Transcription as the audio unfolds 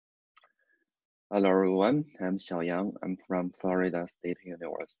Hello everyone, I'm Xiaoyang. I'm from Florida State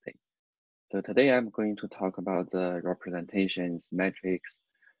University. So today I'm going to talk about the representations, metrics,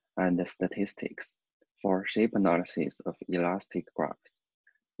 and the statistics for shape analysis of elastic graphs.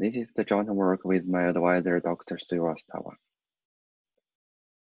 This is the joint work with my advisor, Dr. Srivastava.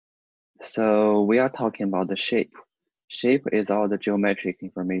 So we are talking about the shape. Shape is all the geometric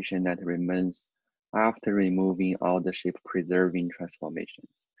information that remains after removing all the shape-preserving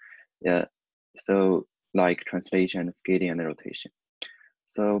transformations. Yeah, so like translation, scaling, and rotation.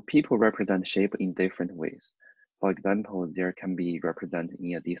 So people represent shape in different ways. For example, there can be represented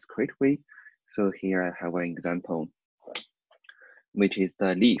in a discrete way. So here I have an example, which is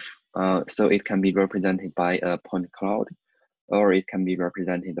the leaf. So it can be represented by a point cloud, or it can be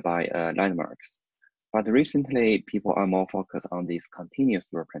represented by landmarks. But recently, people are more focused on this continuous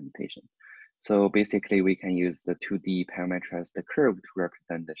representation. So basically, we can use the 2D parametrized curve to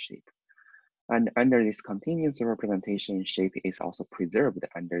represent the shape. And under this continuous representation, shape is also preserved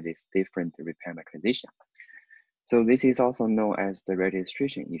under this different reparametrization. So this is also known as the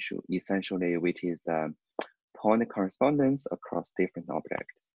registration issue, essentially, which is point correspondence across different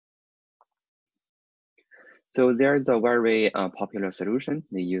objects. So there's a very popular solution.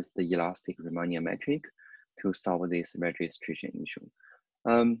 They use the elastic Riemannian metric to solve this registration issue.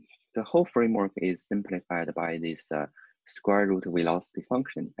 The whole framework is simplified by this square root velocity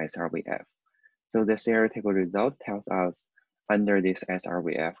function, SRVF. So the theoretical result tells us under this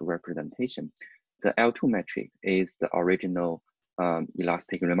SRVF representation, the L2 metric is the original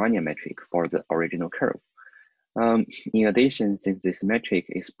elastic Riemannian metric for the original curve. In addition, since this metric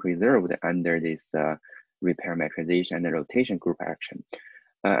is preserved under this reparametrization and rotation group action,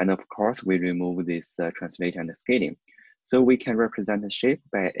 and of course, we remove this translation and scaling. So we can represent the shape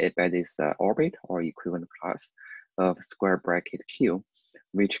by this orbit or equivalent class of square bracket Q,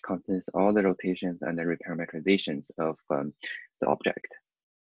 which contains all the rotations and the reparametrizations of the object.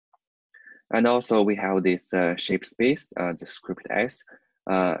 And also we have this shape space, the script S.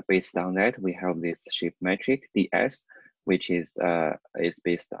 Based on that, we have this shape metric, ds, which is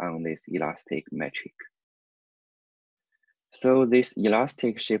based on this elastic metric. So this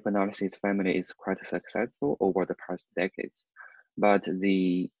elastic shape analysis family is quite successful over the past decades, but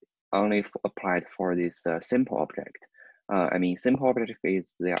they only applied for this simple object. I mean, simple object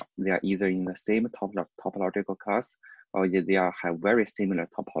is they are either in the same topological class or they have very similar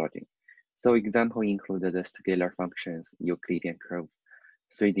topology. So example include the scalar functions, Euclidean curves,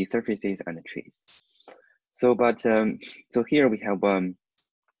 3D surfaces, and trees. So, so here we have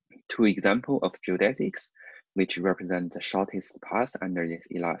two examples of geodesics, which represent the shortest path under this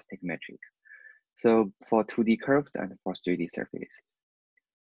elastic metric. So for 2D curves and for 3D surfaces.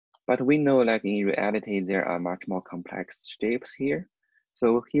 But we know like in reality, there are much more complex shapes here.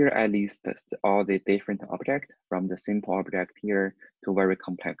 So here I list all the different objects from the simple object here to very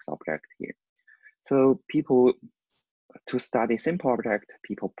complex object here. So people, to study simple object,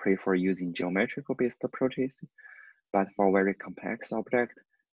 people prefer using geometrical based approaches. But for very complex object,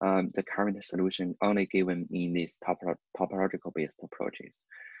 the current solution only given in these topological based approaches.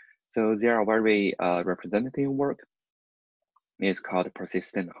 So there are very representative work. It's called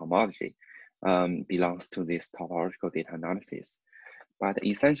persistent homology, belongs to this topological data analysis. But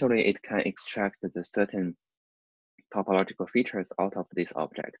essentially it can extract the certain topological features out of this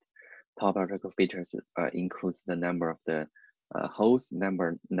object. Topological features includes the number of the holes,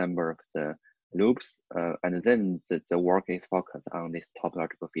 number of the loops, and then the work is focused on these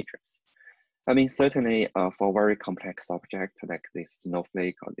topological features. I mean, certainly for very complex object like this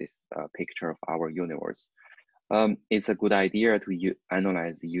snowflake or this picture of our universe, it's a good idea to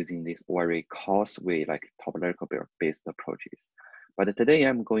analyze using this very costly like topological based approaches. But today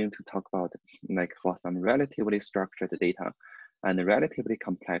I'm going to talk about like for some relatively structured data and relatively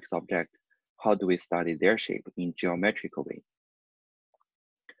complex object, how do we study their shape in geometrical way?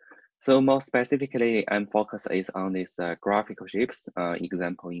 So more specifically, I'm focus is on these graphical shapes.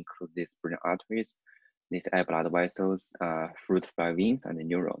 Example include these brain arteries, these eye blood vessels, fruit fly veins, and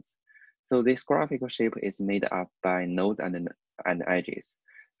neurons. So this graphical shape is made up by nodes and edges.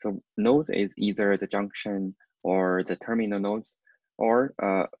 So nodes is either the junction or the terminal nodes, or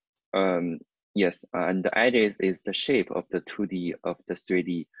yes, and the edges is the shape of the 2D of the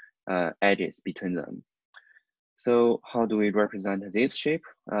 3D edges between them. So how do we represent this shape?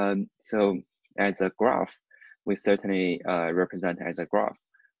 So as a graph, we certainly represent as a graph,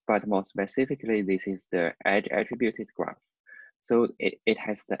 but more specifically, this is the edge attributed graph. So it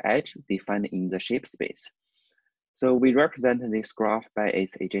has the edge defined in the shape space. So we represent this graph by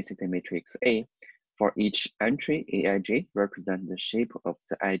its adjacency matrix A. For each entry, Aij represents the shape of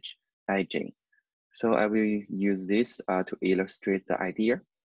the edge Ij. So I will use this to illustrate the idea.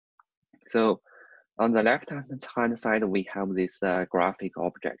 So on the left-hand side, we have this graphic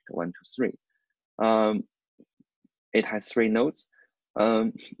object 1, 2, 3. It has 3 nodes.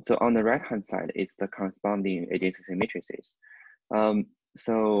 So on the right-hand side, it's the corresponding adjacency matrices.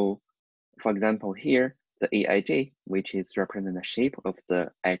 So for example, here, the Aij, which is represent the shape of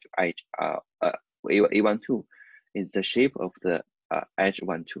the edge A12, is the shape of the edge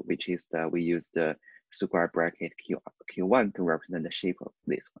 1, 2, which is we use the square bracket Q1 to represent the shape of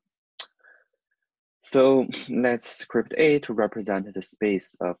this one. So let's script A to represent the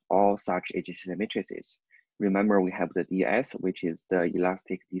space of all such adjacent matrices. Remember, we have the ds, which is the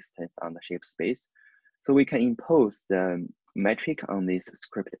elastic distance on the shape space. So we can impose the metric on this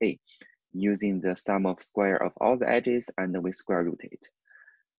script A using the sum of square of all the edges, and we square root it.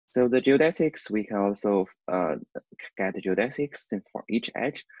 So the geodesics, we can also get geodesics, since for each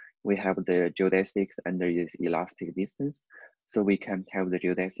edge, we have the geodesics under this elastic distance. So we can have the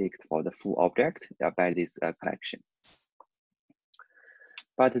geodesic for the full object by this collection.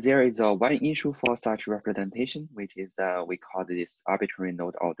 But there is one issue for such representation, which is we call this arbitrary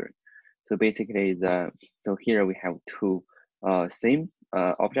node order. So basically, so here we have two same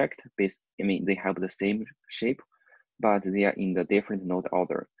object. I mean, they have the same shape, but they are in the different node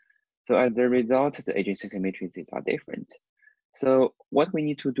order. So as a result, the adjacency matrices are different. So what we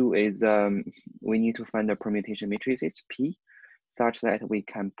need to do is we need to find the permutation matrices P, such that we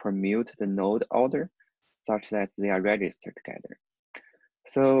can permute the node order, such that they are registered together.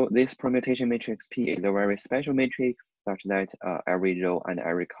 So this permutation matrix P is a very special matrix, such that every row and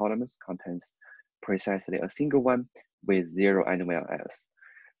every column contains precisely a single one with 0 anywhere else.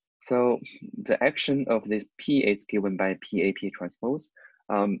 So the action of this P is given by PAP transpose.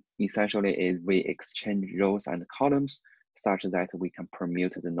 Essentially is we exchange rows and columns such that we can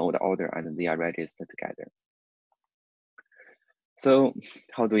permute the node order and they are registered together. So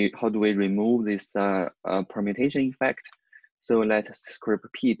how do we remove this permutation effect? So let's script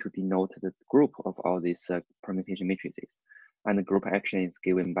P to denote the group of all these permutation matrices, and the group action is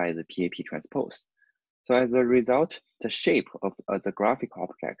given by the PAP transpose. So as a result, the shape of the graphical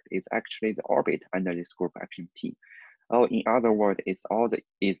object is actually the orbit under this group action P. Or in other words, it's the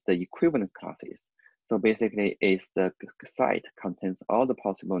equivalent classes. So basically, it's the site contains all the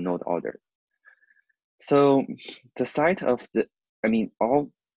possible node orders. So the site of the,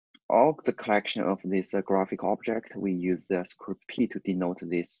 all the collection of this graphic object, we use the script P to denote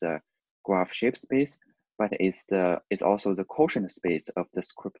this graph shape space, but it's also the quotient space of the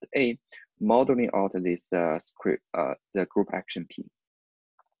script A, modeling out this the group action P.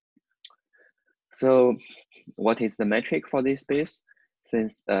 So what is the metric for this space?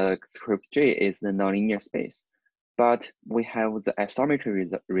 Since script J is the nonlinear space, but we have the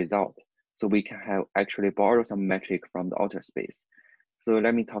isometry result, so we can actually borrow some metric from the outer space. So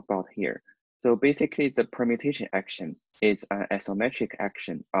let me talk about here. So basically, the permutation action is an isometric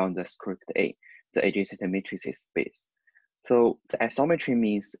action on the script A, the adjacent matrices space. So the isometry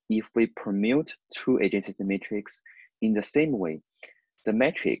means if we permute two adjacent matrices in the same way, the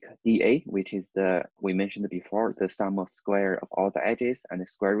metric dA, which is we mentioned before, the sum of square of all the edges and the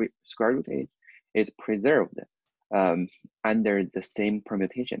square root it, is preserved under the same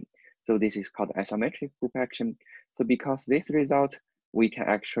permutation. So this is called isometric group action. So because this result, we can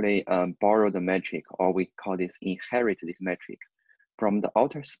actually borrow the metric, or we call this inherit this metric from the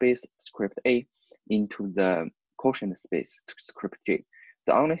outer space script A into the quotient space script J.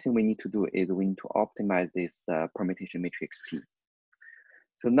 The only thing we need to do is we need to optimize this permutation matrix P.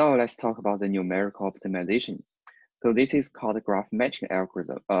 So now let's talk about the numerical optimization. So this is called graph matching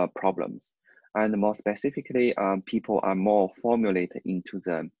algorithm problems. And more specifically, people are more formulated into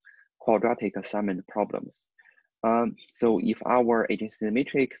the quadratic assignment problems. So if our adjacency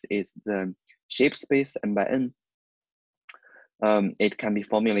matrix is the shape space n by n, it can be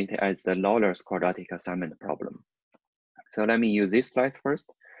formulated as the Lawler's quadratic assignment problem. So let me use this slide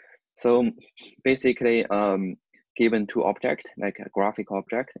first. So basically, given two objects, like a graphic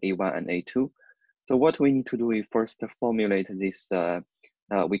object, A1 and A2. So what we need to do is first formulate this,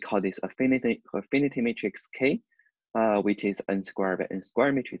 we call this affinity matrix K, which is n squared by n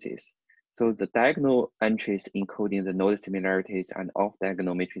squared matrices. So the diagonal entries encoding the node similarities and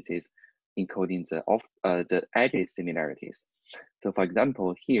off-diagonal matrices encoding the edges similarities. So for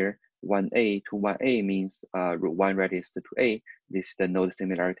example, here, 1A to 1A means root 1 register to A. This is the node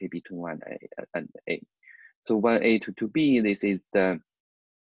similarity between 1A and A. So 1A to 2B, this is the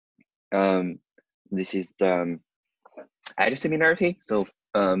edge similarity. So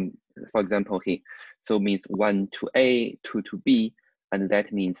for example here, so means 1 to A, 2 to B, and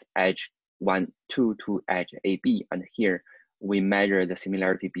that means edge to edge AB, and here we measure the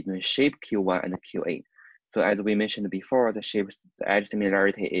similarity between shape Q1 and QA. So as we mentioned before, the edge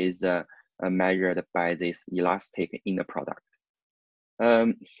similarity is measured by this elastic inner product.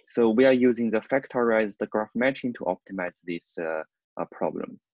 So we are using the factorized graph matching to optimize this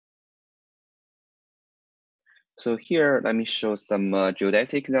problem. So here, let me show some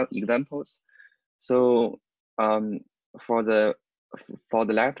geodesic examples. So for the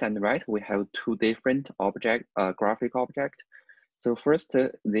left and right, we have two different graphical object. So first,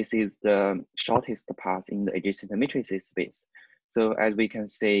 this is the shortest path in the adjacent matrices space. So as we can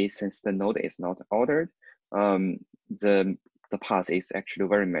see, since the node is not ordered, the path is actually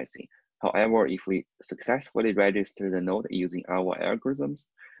very messy. However, if we successfully register the node using our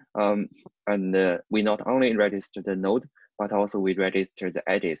algorithms, we not only register the node, but also we register the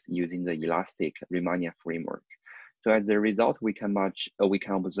edges using the elastic Riemannian framework. So as a result, we can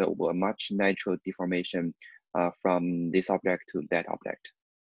observe a much natural deformation from this object to that object.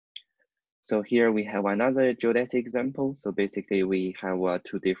 So here we have another geodesic example. So basically we have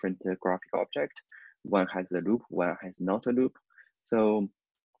two different graphical objects. One has a loop, one has not a loop. So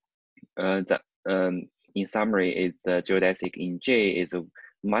in summary, it's the geodesic in J is a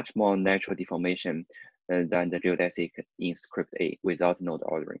much more natural deformation than the geodesic in script A without node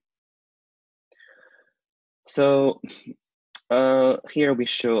ordering. So here we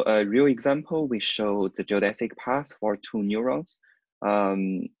show a real example. We show the geodesic path for two neurons.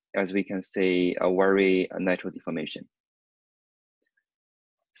 As we can see, a very natural deformation.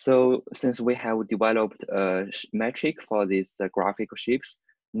 So since we have developed a metric for these graphical shapes,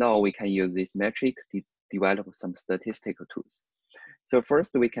 now we can use this metric to develop some statistical tools. So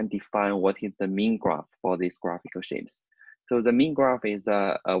first we can define what is the mean graph for these graphical shapes. So the mean graph is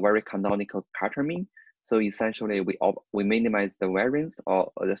a very canonical Carter mean. So essentially we minimize the variance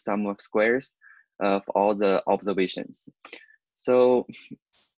or the sum of squares of all the observations. So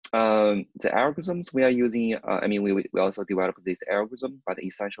the algorithms we are using, we also developed this algorithm, but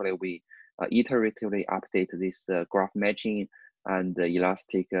essentially we iteratively update this graph matching and the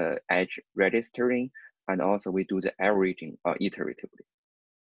elastic edge registering, and also we do the averaging iteratively.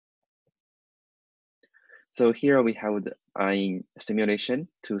 So here we have a simulation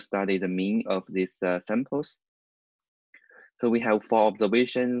to study the mean of these samples. So we have 4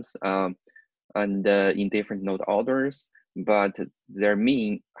 observations and in different node orders, but their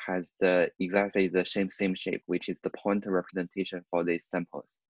mean has exactly the same shape, which is the point representation for these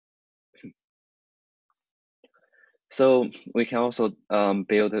samples. So we can also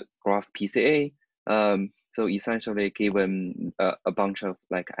build a graph PCA. So essentially, given a bunch of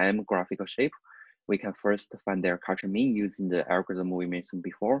like M graphical shape, we can first find their Carter mean using the algorithm we mentioned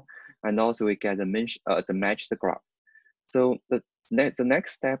before, and also we get the matched graph. So the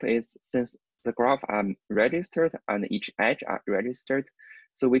next step is, since the graph are registered and each edge are registered,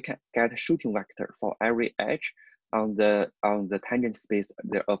 so we can get a shooting vector for every edge on the tangent space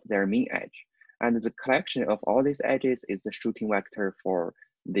of their mean edge. And the collection of all these edges is the shooting vector for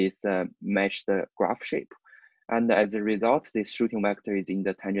this matched graph shape. And as a result, this shooting vector is in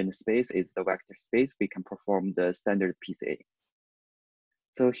the tangent space, is the vector space. We can perform the standard PCA.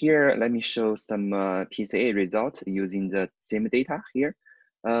 So here, let me show some PCA results using the same data here.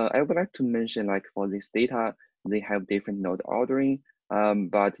 I would like to mention, like for this data, they have different node ordering,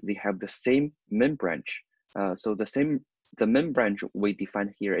 but they have the same main branch. So the main branch we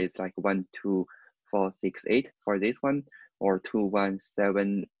define here is like 1, 2, 4, 6, 8 for this one, or 2, 1,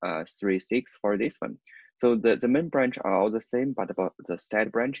 7, 3, 6 for this one. So the main branch are all the same, but about the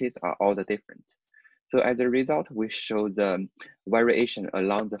side branches are all the different. So as a result, we show the variation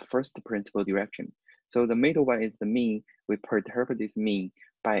along the first principal direction. So the middle one is the mean. We perturb this mean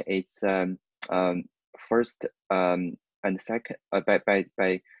by its first and second by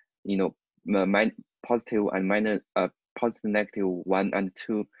positive and minus positive, negative 1 and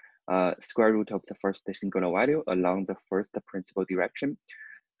 2 square root of the first singular value along the first principal direction.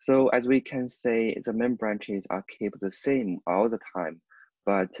 So as we can say, the main branches are kept the same all the time,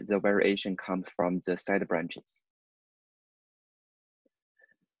 but the variation comes from the side branches.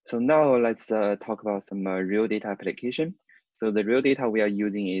 So now let's talk about some real data application. So the real data we are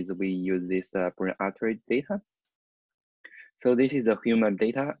using is we use this brain artery data. So this is the human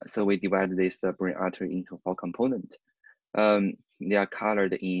data. So we divide this brain artery into 4 components. They are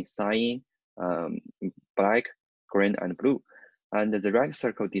colored in cyan, black, green, and blue. And the red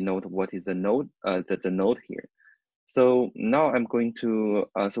circle denote what is the node, the node here. So now I'm going to,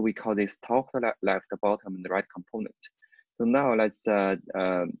 so we call this top, left, bottom, and the right component. So now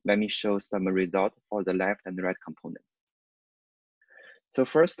let me show some result for the left and the right component. So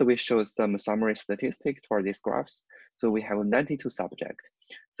first, we show some summary statistics for these graphs. So we have 92 subjects.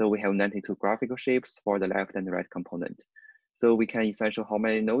 So we have 92 graphical shapes for the left and right component. So we can essentially how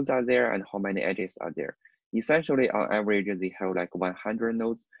many nodes are there and how many edges are there. Essentially, on average, they have like 100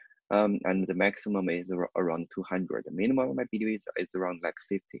 nodes, and the maximum is around 200. The minimum, I believe, is around like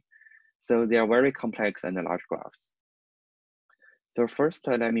 50. So they are very complex and large graphs. So first,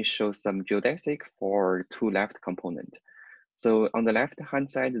 let me show some geodesic for two left component. So on the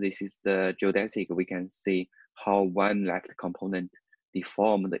left-hand side, this is the geodesic. We can see how one left component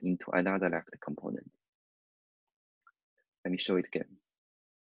deformed into another left component. Let me show it again.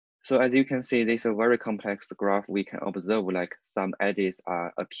 So as you can see, this is a very complex graph. We can observe like some edges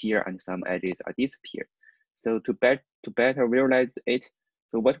appear and some edges disappear. So to better realize it,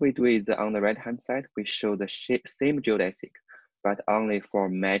 so what we do is on the right-hand side, we show the same geodesic, but only for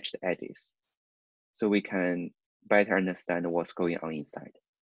matched edges. So we can better understand what's going on inside.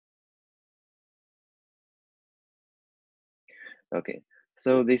 Okay,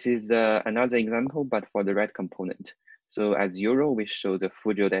 so this is another example, but for the right component. So as usual, we show the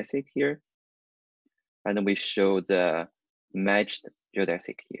full geodesic here, and we show the matched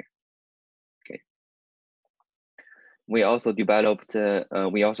geodesic here. Okay. We also developed,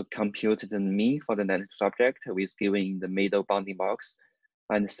 we also computed the mean for the net subject with given the middle bounding box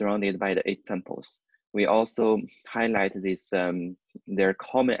and surrounded by the 8 samples. We also highlight this, their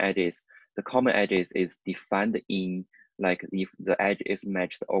common edges. The common edges is defined in like if the edge is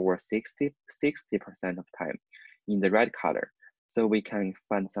matched over 60% of time in the red color. So we can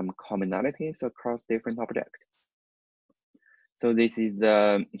find some commonalities across different objects. So this is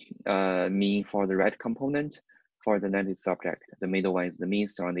the mean for the red component for the native subject. The middle one is the mean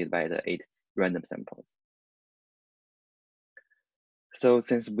surrounded by the 8 random samples. So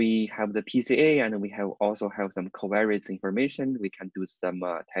since we have the PCA and we also have some covariance information, we can do some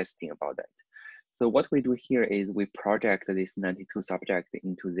testing about that. So what we do here is we project this 92 subject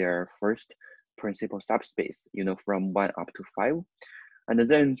into their first principal subspace, from 1 up to 5. And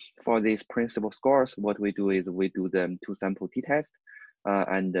then for these principal scores, what we do is we do the 2-sample t-test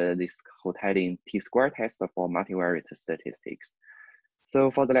and this Hotelian t-square test for multivariate statistics.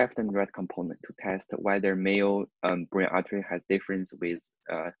 So for the left and right component to test whether male brain artery has difference with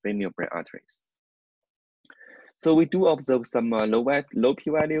female brain arteries. So we do observe some low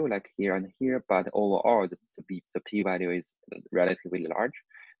p-value like here and here, but overall the p-value is relatively large.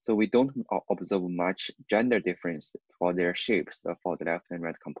 So we don't observe much gender difference for their shapes for the left and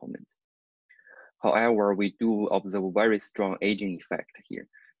right component. However, we do observe very strong aging effect here.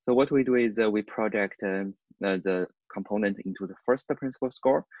 So what we do is we project the component into the first principal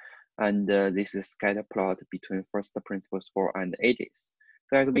score, and this is scatter plot between first principal score and edges.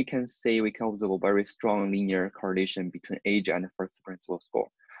 So as we can see, we can observe a very strong linear correlation between age and first principal score.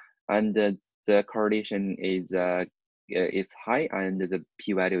 And the correlation is high and the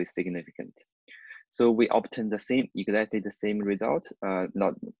p-value is significant. So we obtain exactly the same result,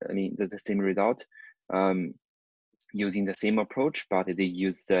 the same result using the same approach, but they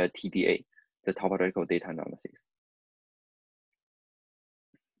use the TDA, the topological data analysis.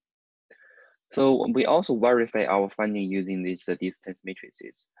 So we also verify our finding using these distance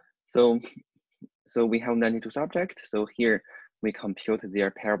matrices. So we have 92 subjects. So here we compute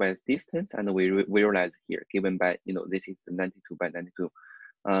their pairwise distance and we realize here, given by, this is the 92 by 92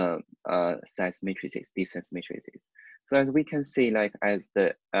 size matrices, distance matrices. So as we can see, like as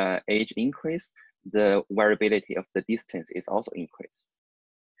the age increase, the variability of the distance is also increased.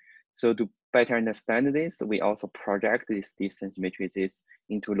 So to better understand this, we also project these distance matrices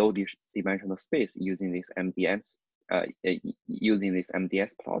into low dimensional space using this MDS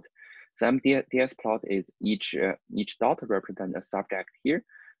plot. So MDS plot is each dot represent a subject here.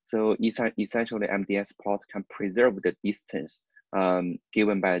 So essentially MDS plot can preserve the distance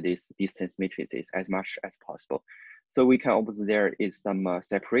given by these distance matrices as much as possible. So we can observe there is some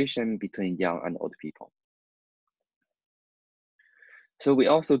separation between young and old people. So we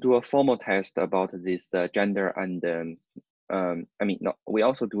also do a formal test about this gender and we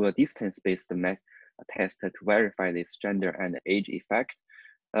also do a distance-based test to verify this gender and age effect.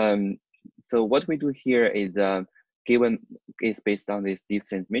 So what we do here is based on these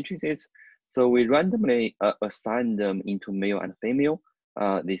distance matrices. So we randomly assign them into male and female.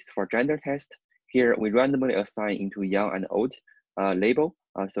 This for gender test. Here we randomly assign into young and old label.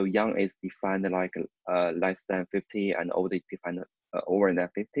 So young is defined like less than 50 and old is defined over than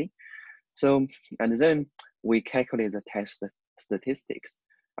 50. So, and then we calculate the test statistics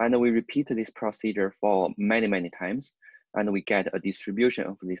and we repeat this procedure for many times and we get a distribution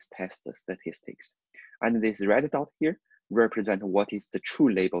of these test statistics. And this red dot here, represent what is the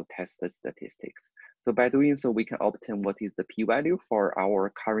true label test statistics. So by doing so, we can obtain what is the p-value for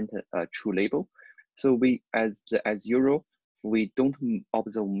our current true label. So we, as usual, we don't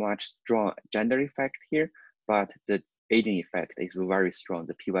observe much strong gender effect here, but the aging effect is very strong.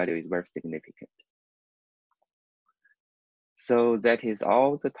 The p-value is very significant. So that is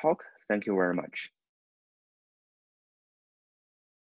all the talk. Thank you very much.